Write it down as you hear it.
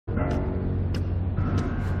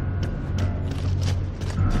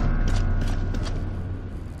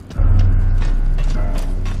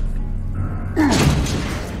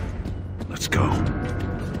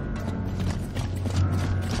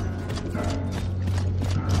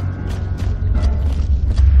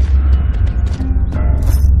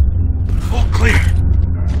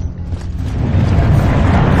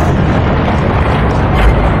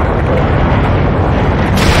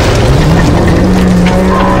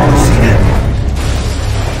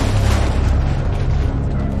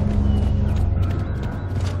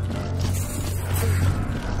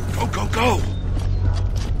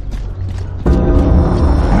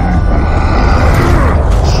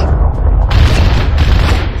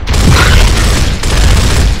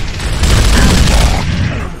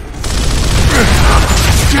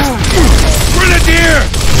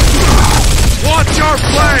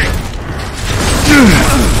Get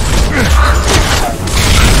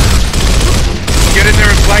in there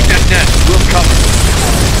and flank that nest. We'll cover.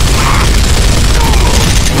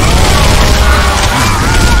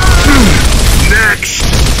 Next!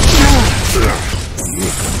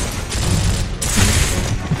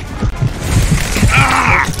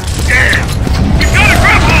 Damn! We've got a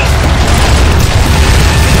grapple!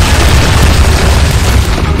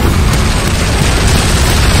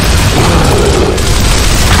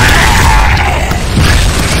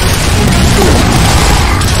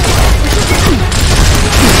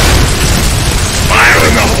 Fire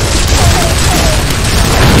in them!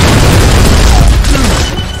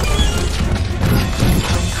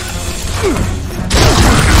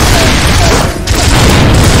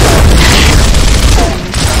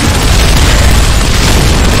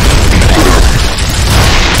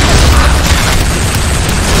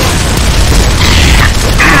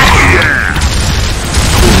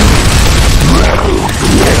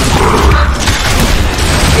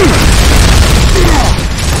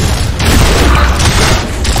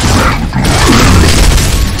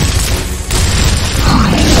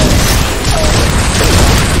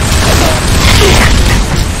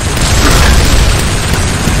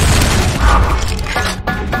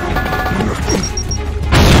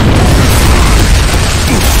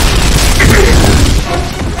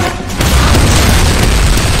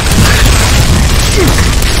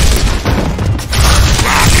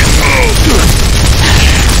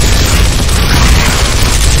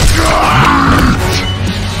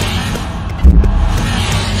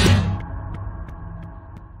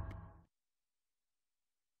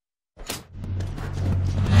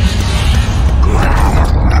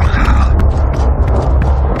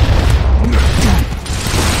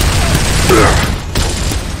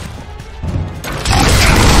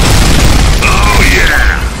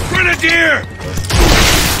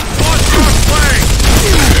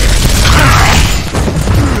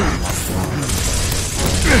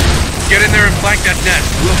 Get in there and flank that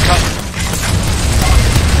nest. We'll cover.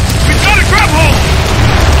 We've got a grab hold!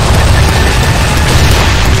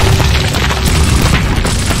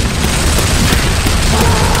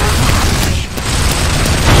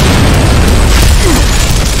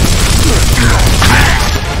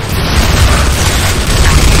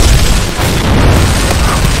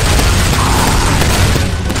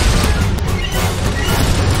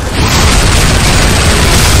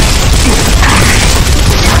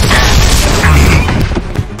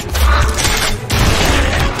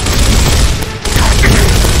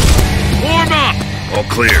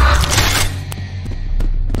 Clear.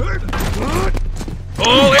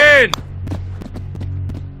 All in!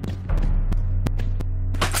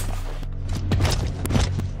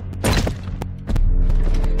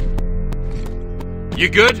 You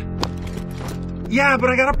good? Yeah, but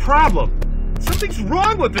I got a problem. Something's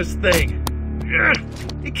wrong with this thing.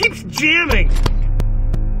 It keeps jamming.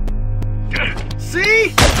 See?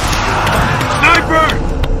 Sniper!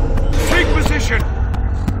 Take position!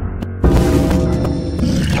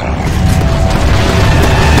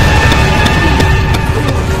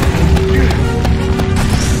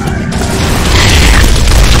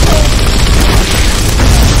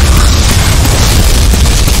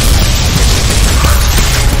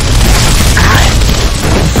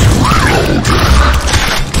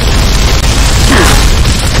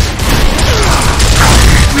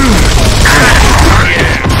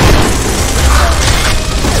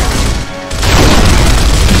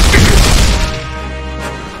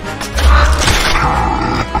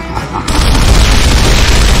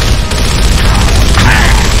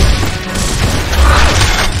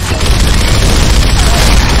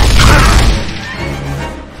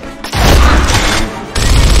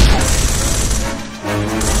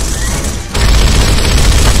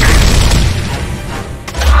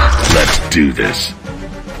 Do this.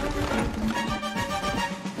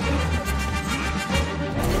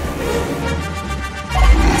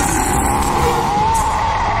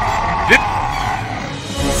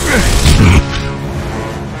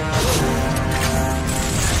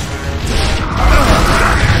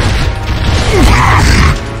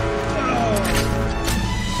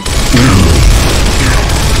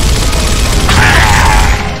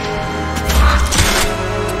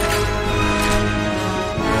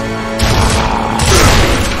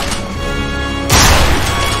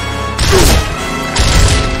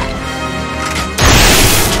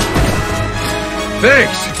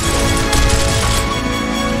 Thanks!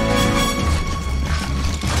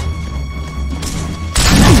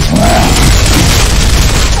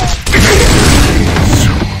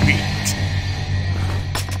 Sweet.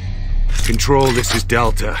 Control, this is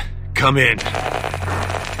Delta. Come in.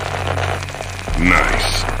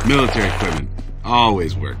 Nice. Military equipment.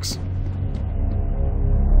 Always works.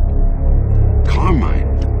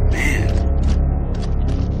 Carmine. Man.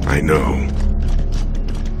 I know.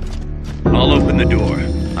 I'll open the door.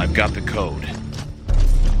 I've got the code.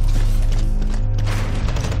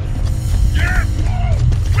 Yeah!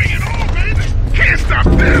 Bring it on, baby! Can't stop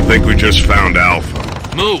them! I think we just found Alpha.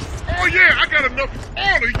 Move! Oh yeah, I got enough for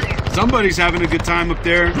all of y'all! Somebody's having a good time up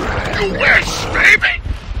there. You wish, baby!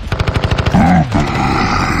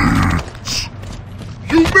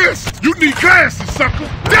 You missed! You need glasses, sucker!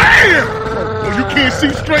 Damn! Oh, you can't see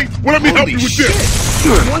straight? Well, let me help you with this.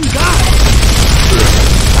 One guy.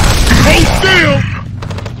 Hold still!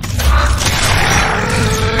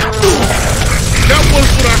 That was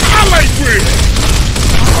for the highlight reel!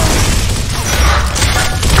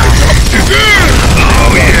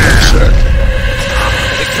 Oh, yeah!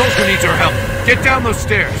 The soldier needs our help. Get down those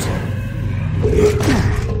stairs.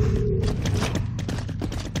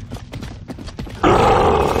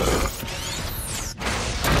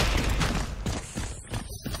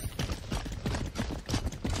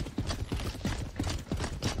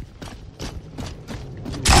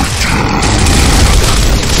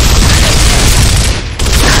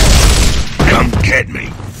 Get me.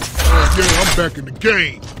 Oh, yeah, I'm back in the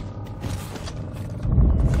game.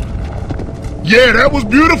 Yeah, that was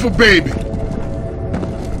beautiful, baby.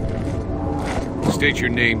 State your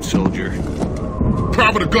name, soldier.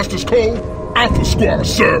 Private Augustus Cole, Alpha Squad,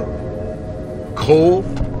 sir. Coal?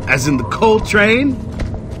 As in the coal train?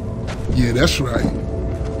 Yeah, that's right.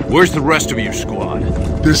 Where's the rest of your squad?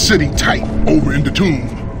 They're sitting tight over in the tomb.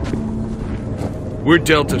 We're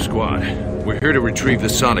Delta Squad. We're here to retrieve the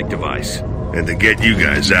sonic device. And to get you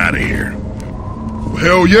guys out of here. Well,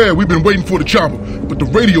 hell yeah, we've been waiting for the chopper, but the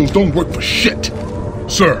radios don't work for shit.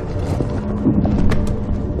 Sir.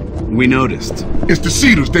 We noticed. It's the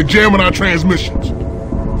Cedars, they're jamming our transmissions.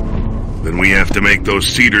 Then we have to make those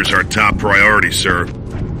Cedars our top priority, sir.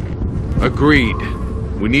 Agreed.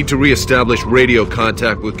 We need to re-establish radio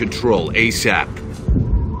contact with Control ASAP.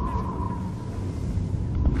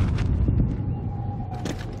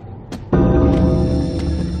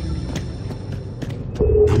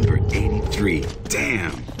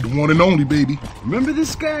 Damn. The one and only, baby. Remember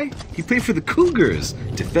this guy? He played for the Cougars,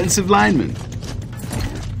 defensive lineman.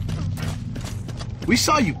 We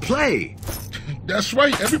saw you play. That's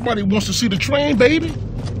right. Everybody wants to see the train, baby.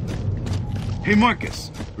 Hey,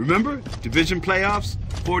 Marcus. Remember? Division playoffs?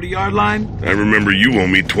 40-yard line? I remember you owe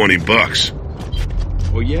me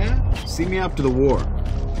 $20. Oh, yeah? See me after the war.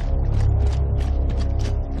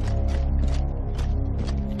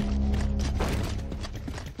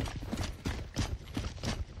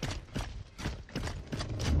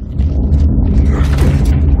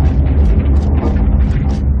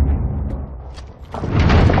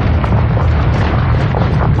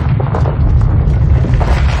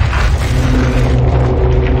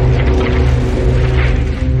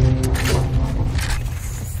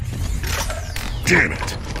 Damn it.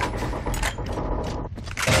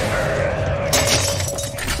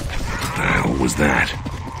 What the hell was that?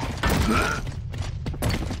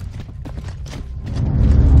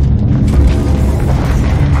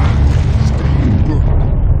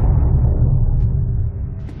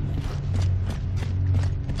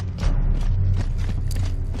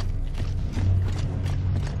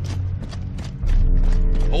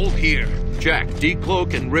 Hold here. Jack,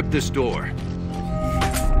 decloak and rip this door.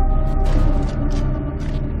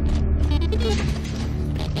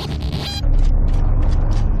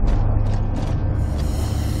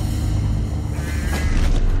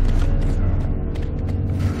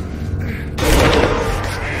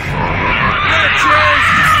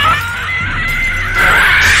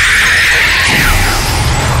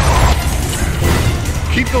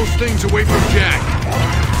 Keep those things away from Jack.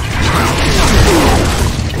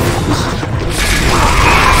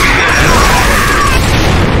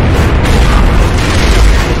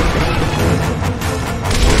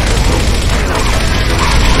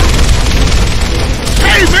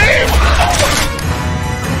 Hey, man!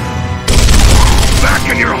 Back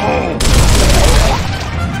in your hole!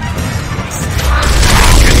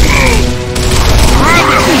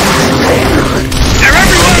 They're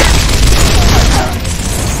everywhere!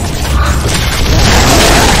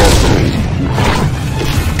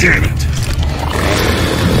 Damn it!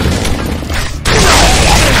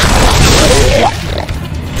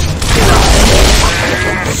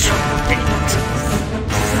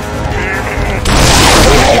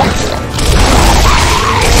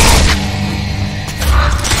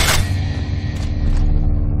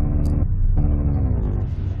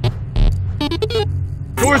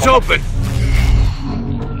 Door's open.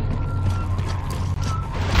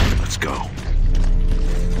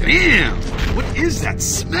 Damn! What is that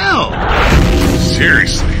smell?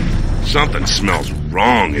 Seriously, something smells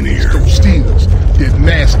wrong in here. Those steelers, they're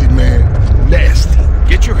nasty, man. Nasty.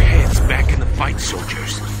 Get your heads back in the fight,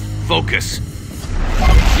 soldiers. Focus.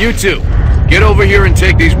 You two, get over here and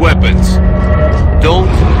take these weapons.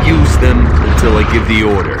 Don't use them until I give the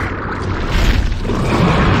order.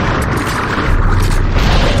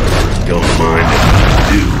 Don't mind if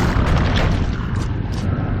I do.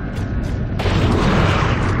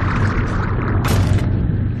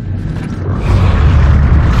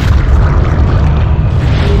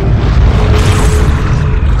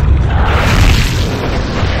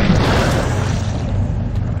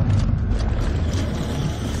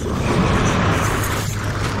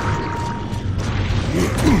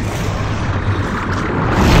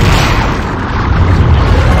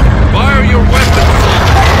 Fire your weapons!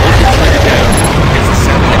 It's the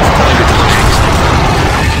satellite's target flags.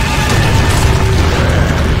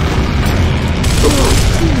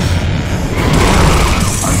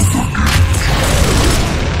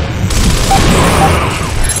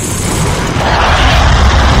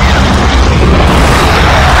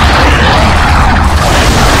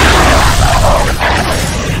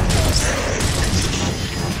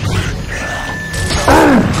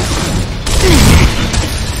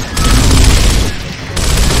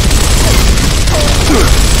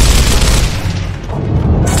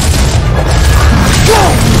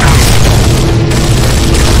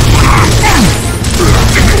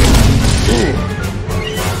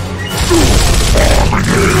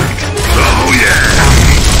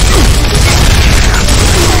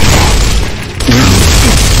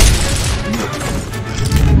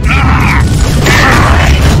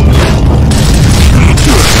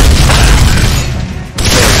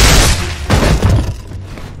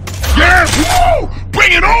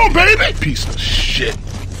 Piece of shit.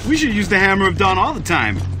 We should use the Hammer of Dawn all the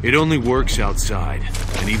time. It only works outside,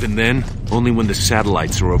 and even then, only when the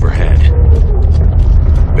satellites are overhead.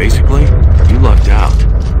 Basically, you lucked out.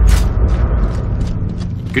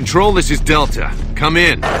 Control, this is Delta. Come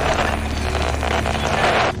in.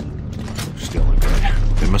 Still in bed.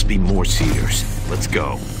 There must be more Cedars. Let's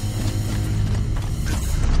go.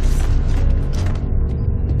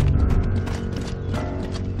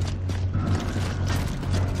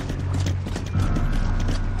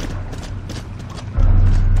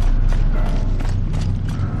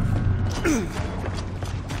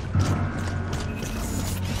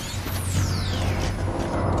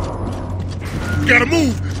 Gotta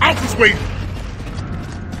move! Alpha's waiting!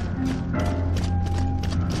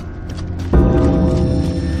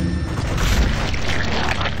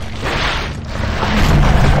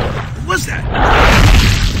 What was that?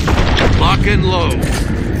 Lock and load.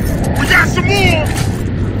 We got some more!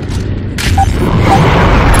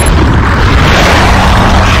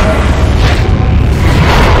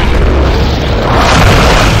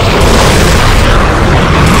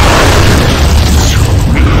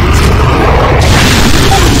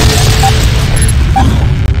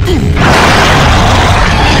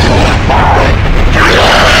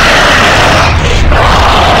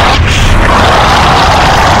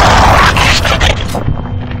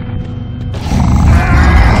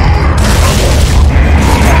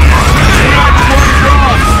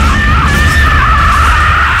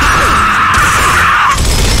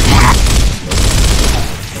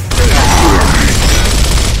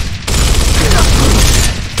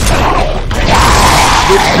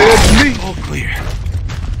 All clear.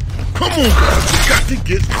 Come on, guys, we got to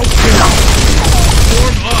get out there.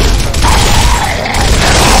 Form up.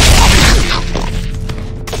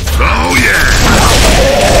 Oh, yeah!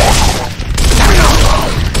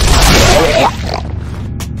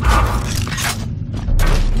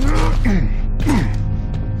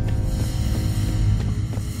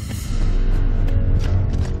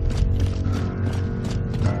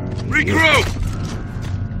 Regroup.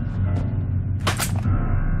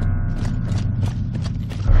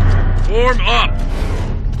 Form up!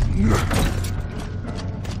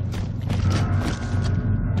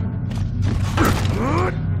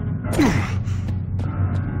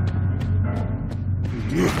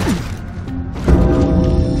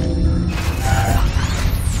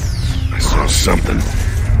 I saw something.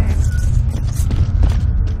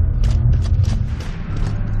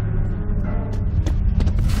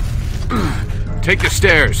 Take the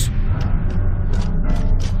stairs.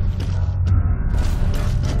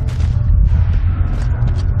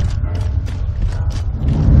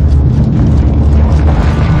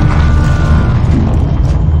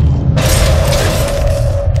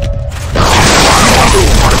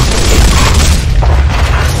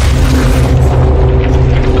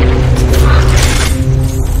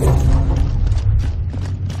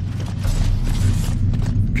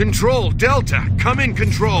 Control, Delta. Come in,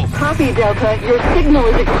 Control. Copy, Delta. Your signal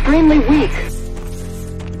is extremely weak.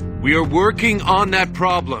 We are working on that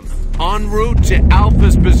problem. En route to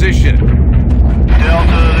Alpha's position.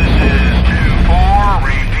 Delta, this is 2-4.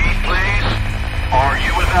 Repeat, please. Are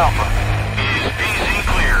you with Alpha? Is BZ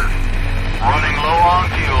clear? Running low on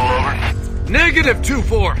fuel, over. Negative,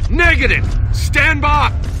 2-4. Negative. Stand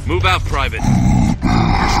by. Move out, Private.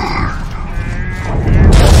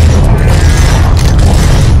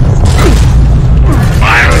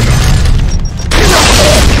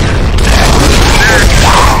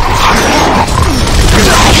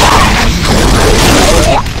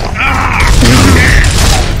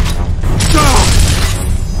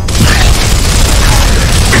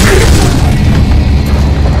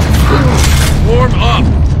 Warm up.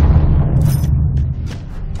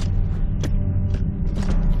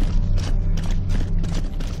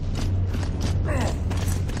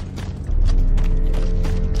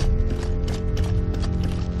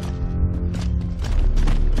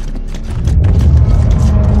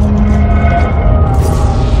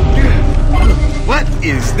 What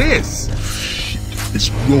is this? It's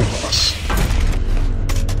robots.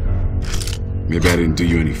 Maybe I didn't do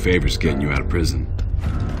you any favors getting you out of prison.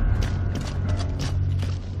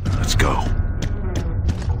 Let's go.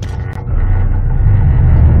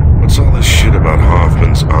 What's all this shit about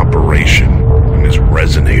Hoffman's operation and his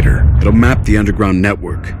resonator? It'll map the underground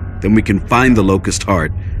network. Then we can find the Locust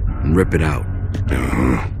Heart and rip it out.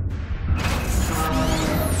 Uh-huh.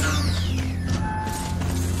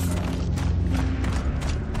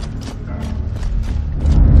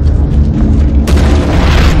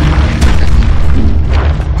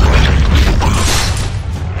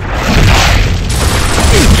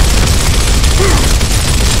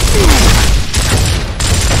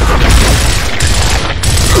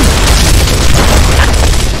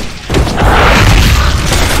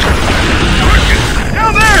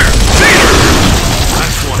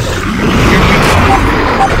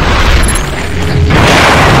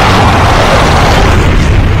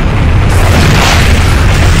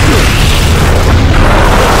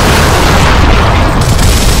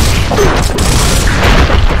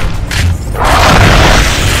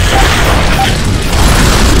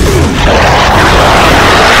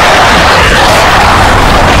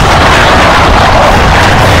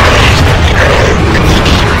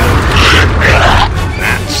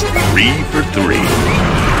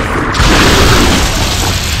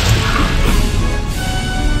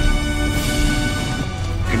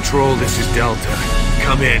 Control, this is Delta.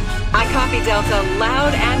 Come in. I copy, Delta,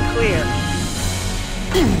 loud and clear.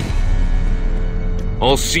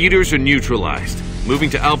 All Cedars are neutralized. Moving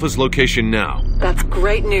to Alpha's location now. That's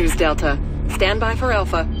great news, Delta. Stand by for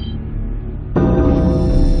Alpha.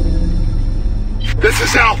 This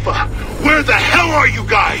is Alpha. Where the hell are you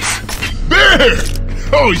guys? There!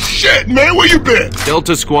 Oh shit, man, where you been?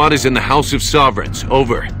 Delta Squad is in the House of Sovereigns.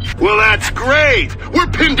 Over. Well, that's great. We're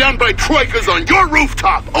pinned down by troikas on your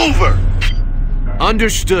rooftop. Over.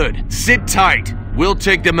 Understood. Sit tight. We'll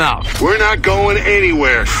take them out. We're not going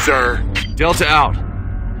anywhere, sir. Delta out.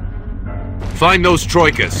 Find those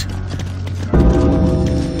troikas.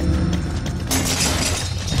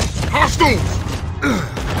 Hostiles!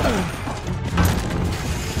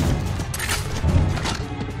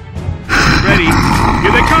 Ready.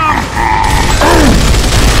 Here they come!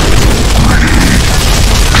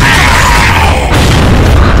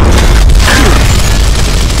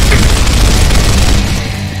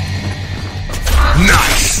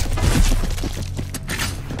 Nice!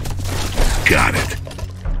 Got it.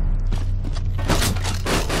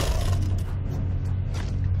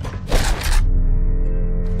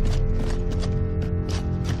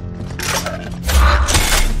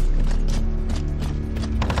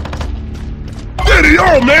 Steady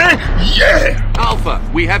on, man! Yeah! Alpha,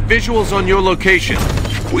 we have visuals on your location.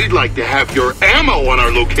 We'd like to have your ammo on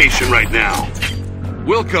our location right now.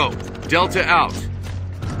 Wilco, Delta out.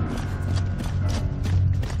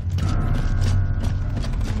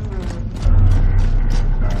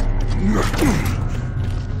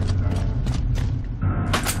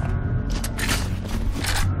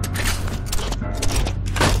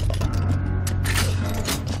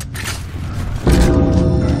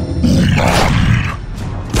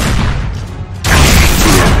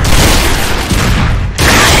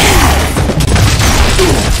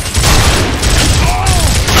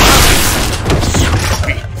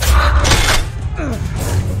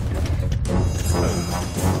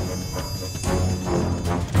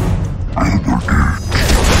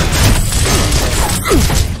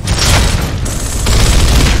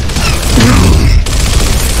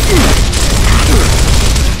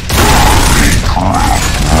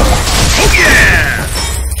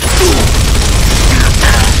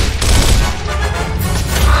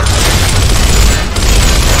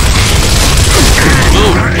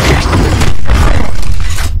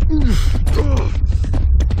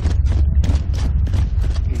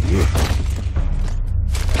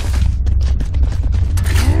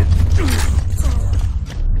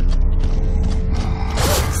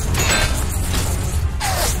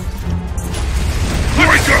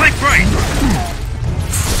 right!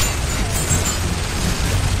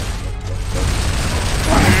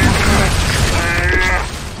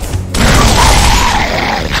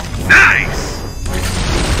 Nice!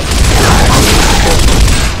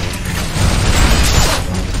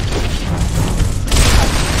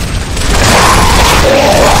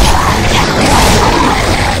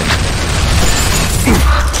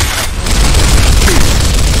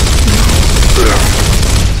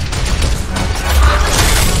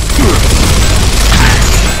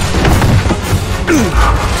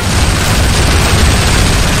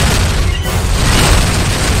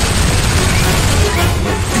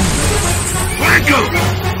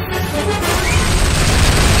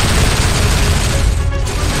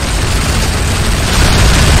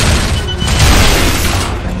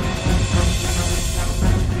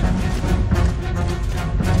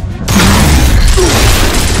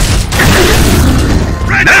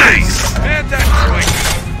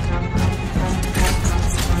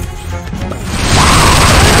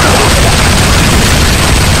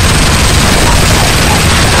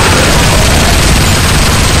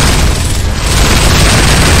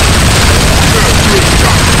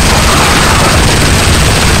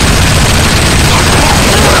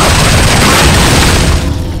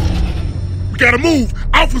 Gotta move!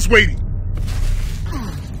 Alpha's waiting!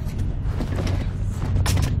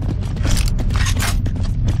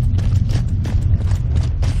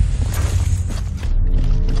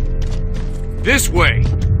 This way!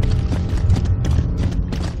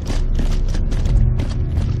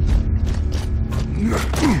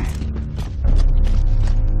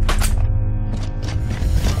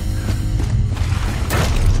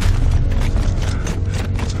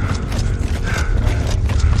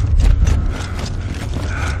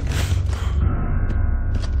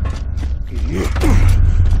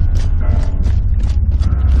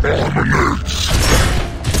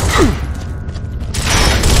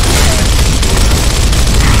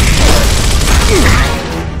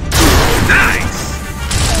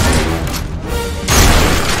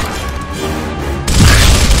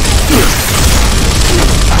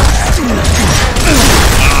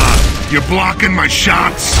 You're blocking my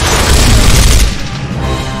shots?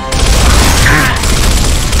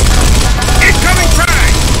 Incoming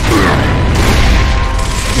frag!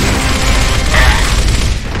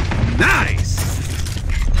 Nice!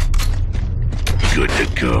 Good to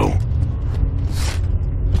go.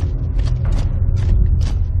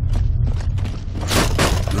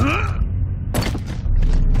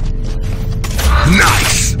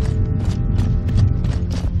 Nice!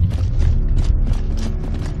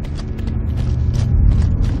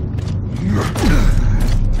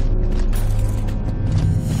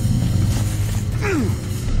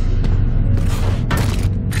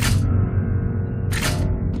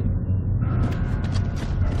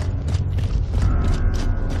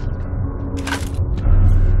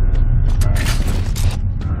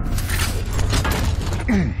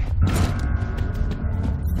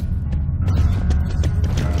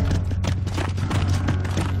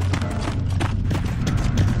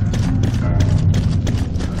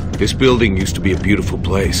 This building used to be a beautiful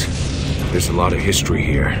place. There's a lot of history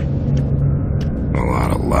here. A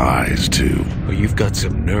lot of lies, too. Well, you've got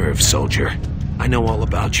some nerve, soldier. I know all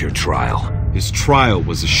about your trial. His trial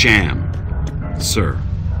was a sham, sir.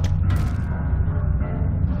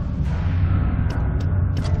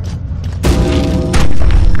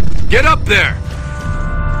 Get up there!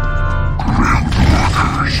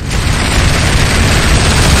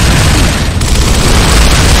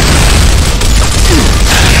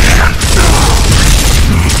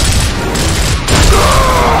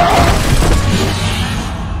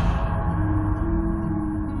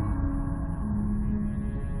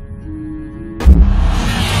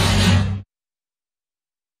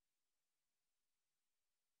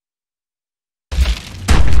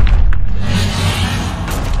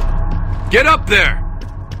 Get up there!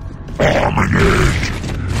 Dominate!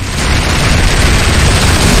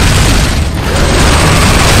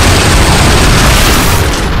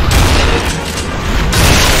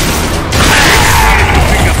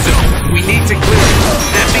 Pickup zone. We need to clear it.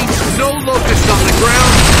 That means no locusts on the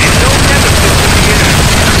ground and no nemesis in the air.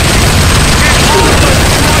 Get all those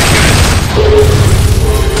strikers!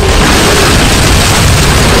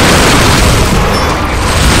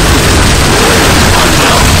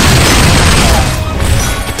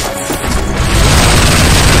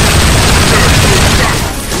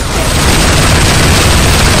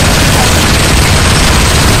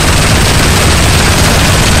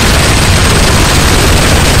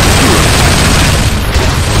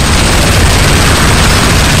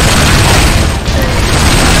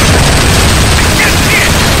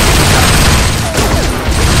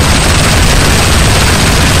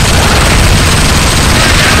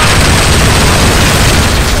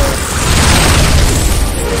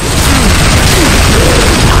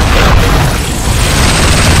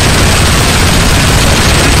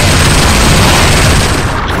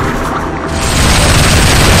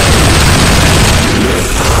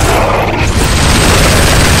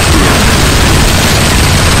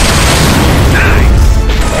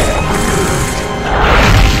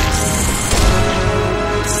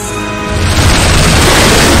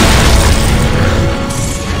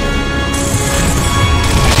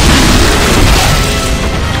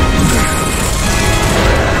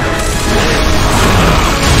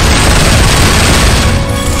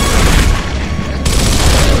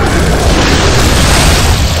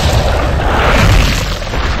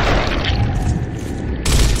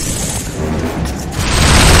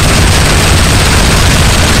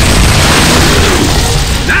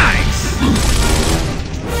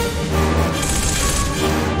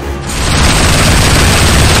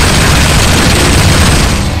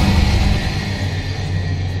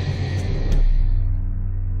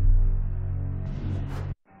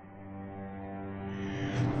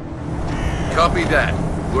 Copy that.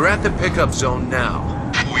 We're at the pickup zone now.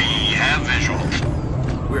 We have visual.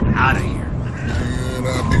 We're out of here. Man,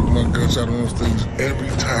 I beat my guts out on those things every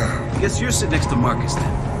time. Guess you're sitting next to Marcus then.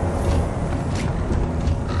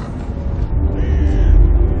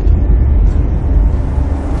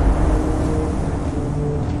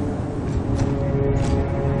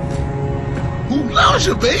 Who loves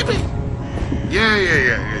you, baby?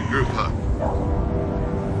 Yeah. Group hug.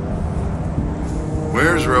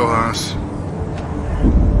 Where's Rojas?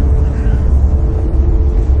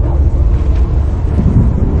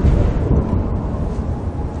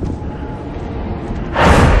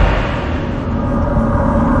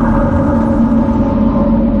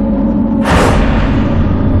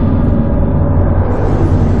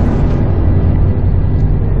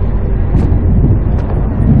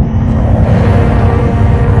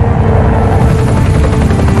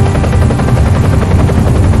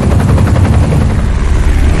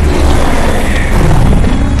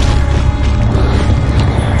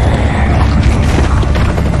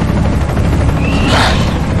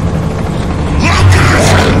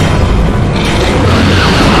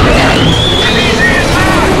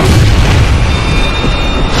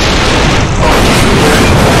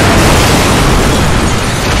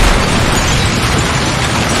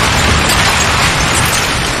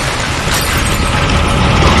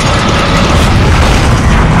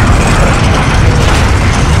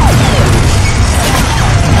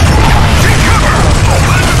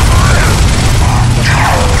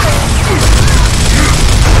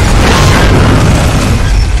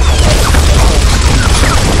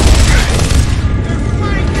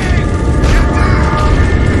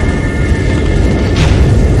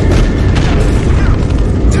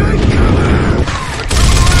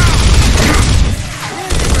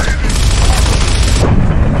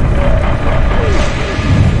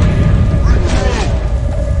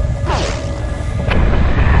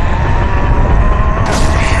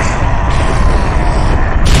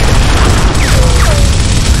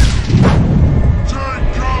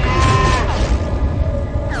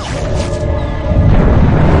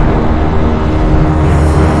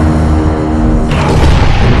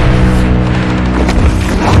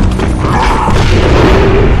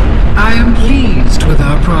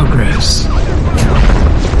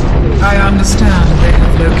 I understand they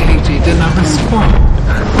have located another squad.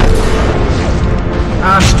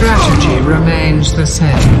 Our strategy remains the same.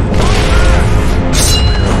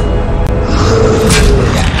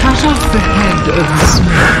 Cut off the head of the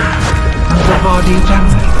snake, and the body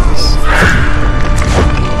dies.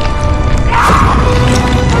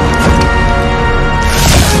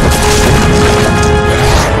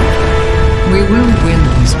 We will win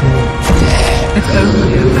this war. It's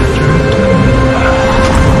only a matter of time.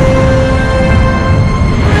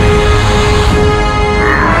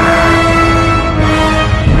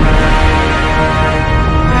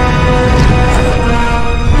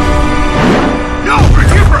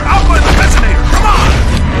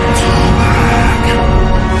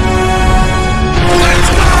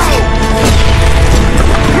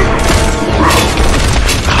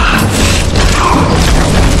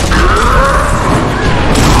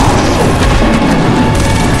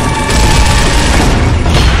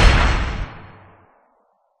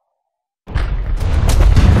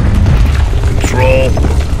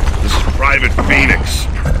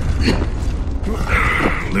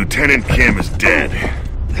 Lieutenant Kim is dead.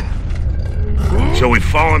 So we've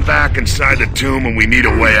fallen back inside the tomb and we need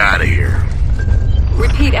a way out of here.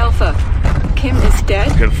 Repeat, Alpha. Kim is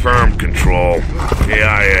dead? Confirmed, Control.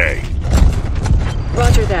 KIA.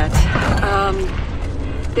 Roger that.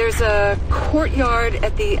 There's a courtyard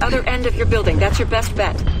at the other end of your building. That's your best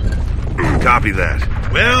bet. Copy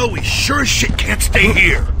that. Well, we sure as shit can't stay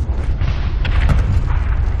here.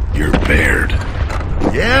 You're Baird.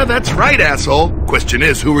 Yeah, that's right, asshole. Question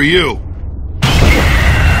is, who are you?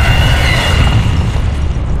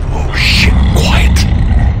 Oh shit,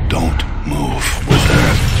 quiet. Don't move with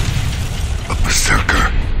that. A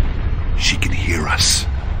berserker. She can hear us.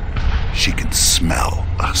 She can smell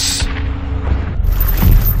us.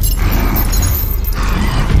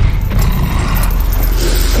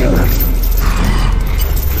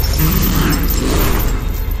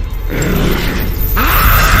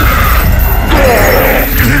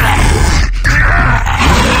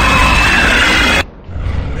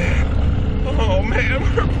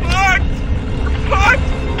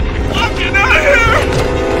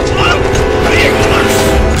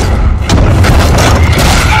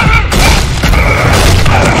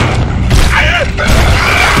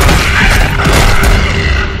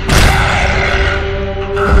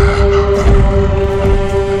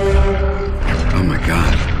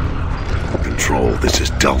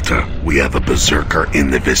 We have a berserker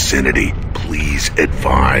in the vicinity. Please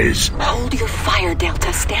advise. Hold your fire,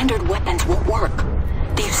 Delta. Standard weapons won't work.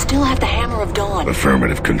 Do you still have the Hammer of Dawn?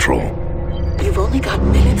 Affirmative, Control. You've only got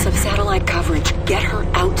minutes of satellite coverage. Get her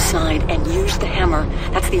outside and use the hammer.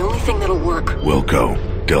 That's the only thing that'll work. Wilco,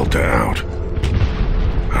 Delta out.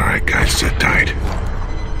 Alright, guys, sit tight.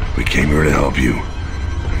 We came here to help you.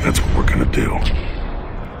 That's what we're gonna do.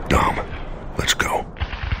 Dom, let's go.